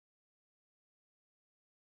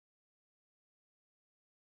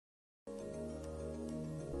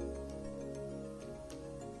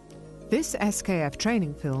This SKF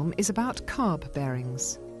training film is about CARB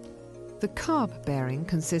bearings. The CARB bearing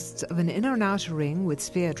consists of an inner and outer ring with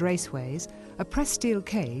sphered raceways, a pressed steel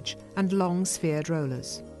cage and long sphered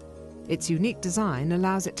rollers. Its unique design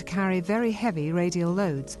allows it to carry very heavy radial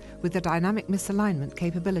loads with a dynamic misalignment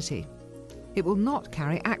capability. It will not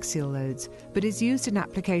carry axial loads, but is used in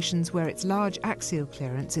applications where its large axial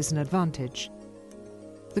clearance is an advantage.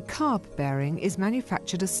 The CARB bearing is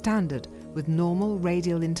manufactured as standard with normal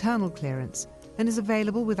radial internal clearance and is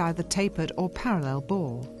available with either tapered or parallel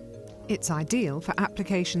bore. It's ideal for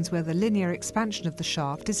applications where the linear expansion of the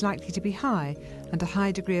shaft is likely to be high and a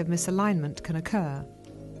high degree of misalignment can occur.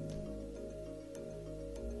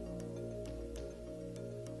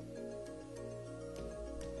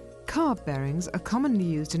 CARB bearings are commonly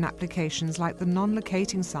used in applications like the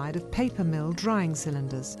non-locating side of paper mill drying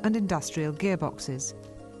cylinders and industrial gearboxes.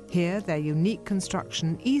 Here, their unique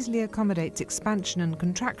construction easily accommodates expansion and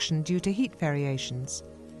contraction due to heat variations.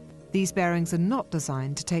 These bearings are not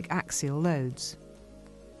designed to take axial loads.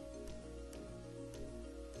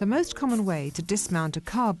 The most common way to dismount a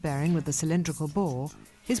CARB bearing with a cylindrical bore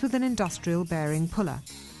is with an industrial bearing puller.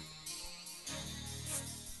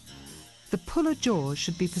 The puller jaws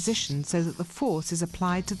should be positioned so that the force is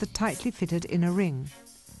applied to the tightly fitted inner ring.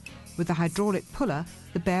 With a hydraulic puller,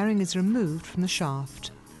 the bearing is removed from the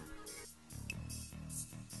shaft.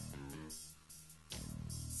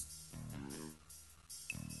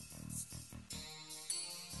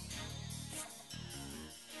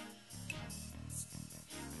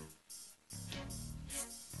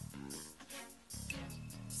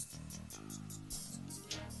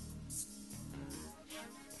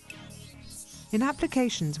 In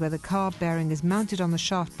applications where the CARB bearing is mounted on the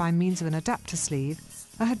shaft by means of an adapter sleeve,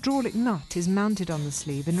 a hydraulic nut is mounted on the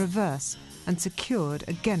sleeve in reverse and secured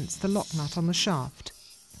against the lock nut on the shaft.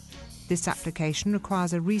 This application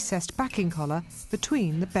requires a recessed backing collar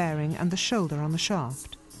between the bearing and the shoulder on the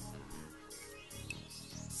shaft.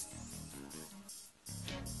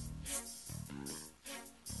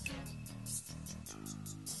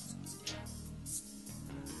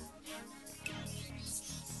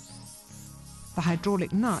 The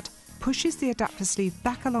hydraulic nut pushes the adapter sleeve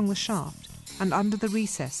back along the shaft and under the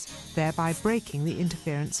recess, thereby breaking the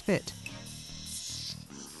interference fit.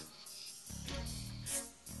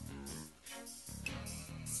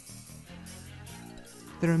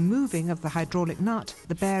 The removing of the hydraulic nut,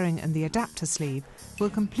 the bearing and the adapter sleeve will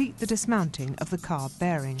complete the dismounting of the CARB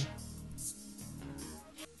bearing.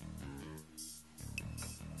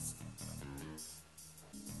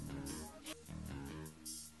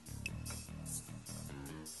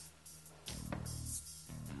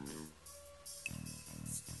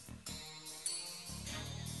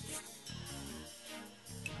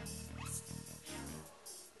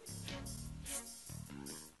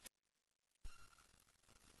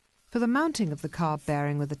 For the mounting of the CARB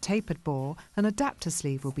bearing with a tapered bore, an adapter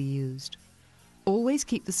sleeve will be used. Always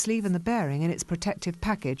keep the sleeve and the bearing in its protective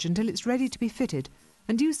package until it's ready to be fitted,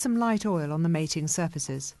 and use some light oil on the mating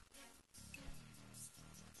surfaces.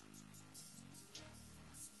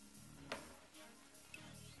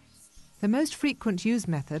 The most frequent used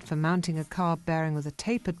method for mounting a CARB bearing with a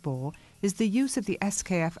tapered bore is the use of the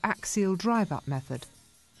SKF axial drive-up method.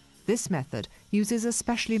 This method uses a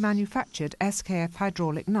specially manufactured SKF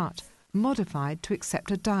hydraulic nut, modified to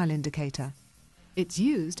accept a dial indicator. It's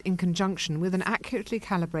used in conjunction with an accurately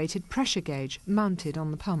calibrated pressure gauge mounted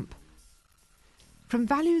on the pump. From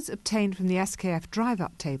values obtained from the SKF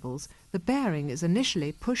drive-up tables, the bearing is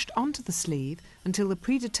initially pushed onto the sleeve until the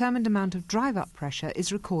predetermined amount of drive-up pressure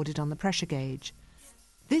is recorded on the pressure gauge.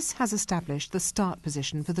 This has established the start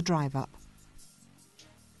position for the drive-up.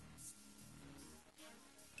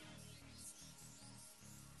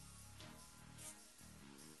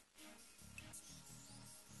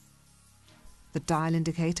 The dial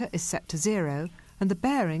indicator is set to 0 and the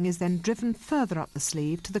bearing is then driven further up the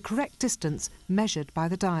sleeve to the correct distance measured by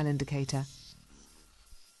the dial indicator.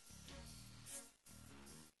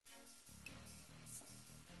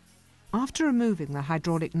 After removing the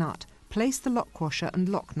hydraulic nut, place the lock washer and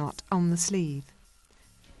lock nut on the sleeve.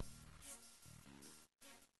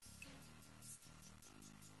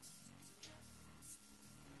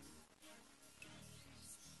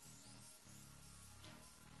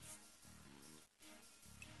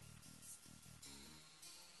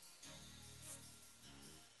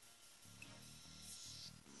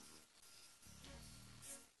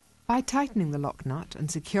 By tightening the lock nut and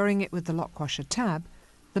securing it with the lock washer tab,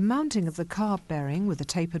 the mounting of the CARB bearing with a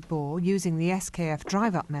tapered bore using the SKF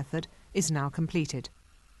drive-up method is now completed.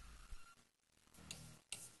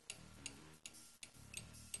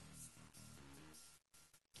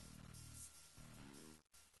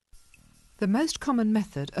 The most common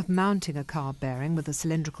method of mounting a carb bearing with a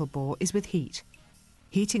cylindrical bore is with heat.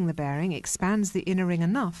 Heating the bearing expands the inner ring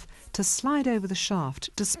enough to slide over the shaft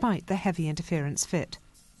despite the heavy interference fit.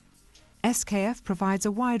 SKF provides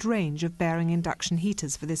a wide range of bearing induction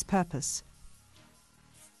heaters for this purpose.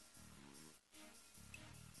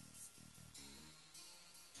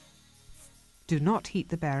 Do not heat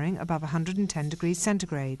the bearing above 110 degrees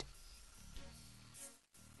centigrade.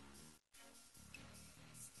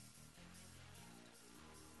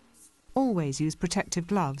 Always use protective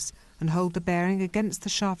gloves and hold the bearing against the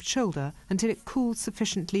shaft shoulder until it cools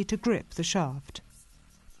sufficiently to grip the shaft.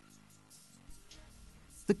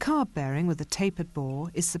 The carb bearing with a tapered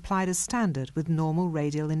bore is supplied as standard with normal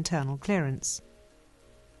radial internal clearance.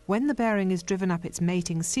 When the bearing is driven up its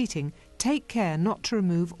mating seating, take care not to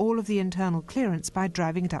remove all of the internal clearance by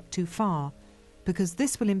driving it up too far, because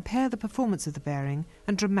this will impair the performance of the bearing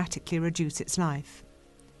and dramatically reduce its life.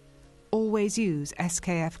 Always use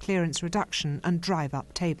SKF clearance reduction and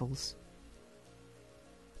drive-up tables.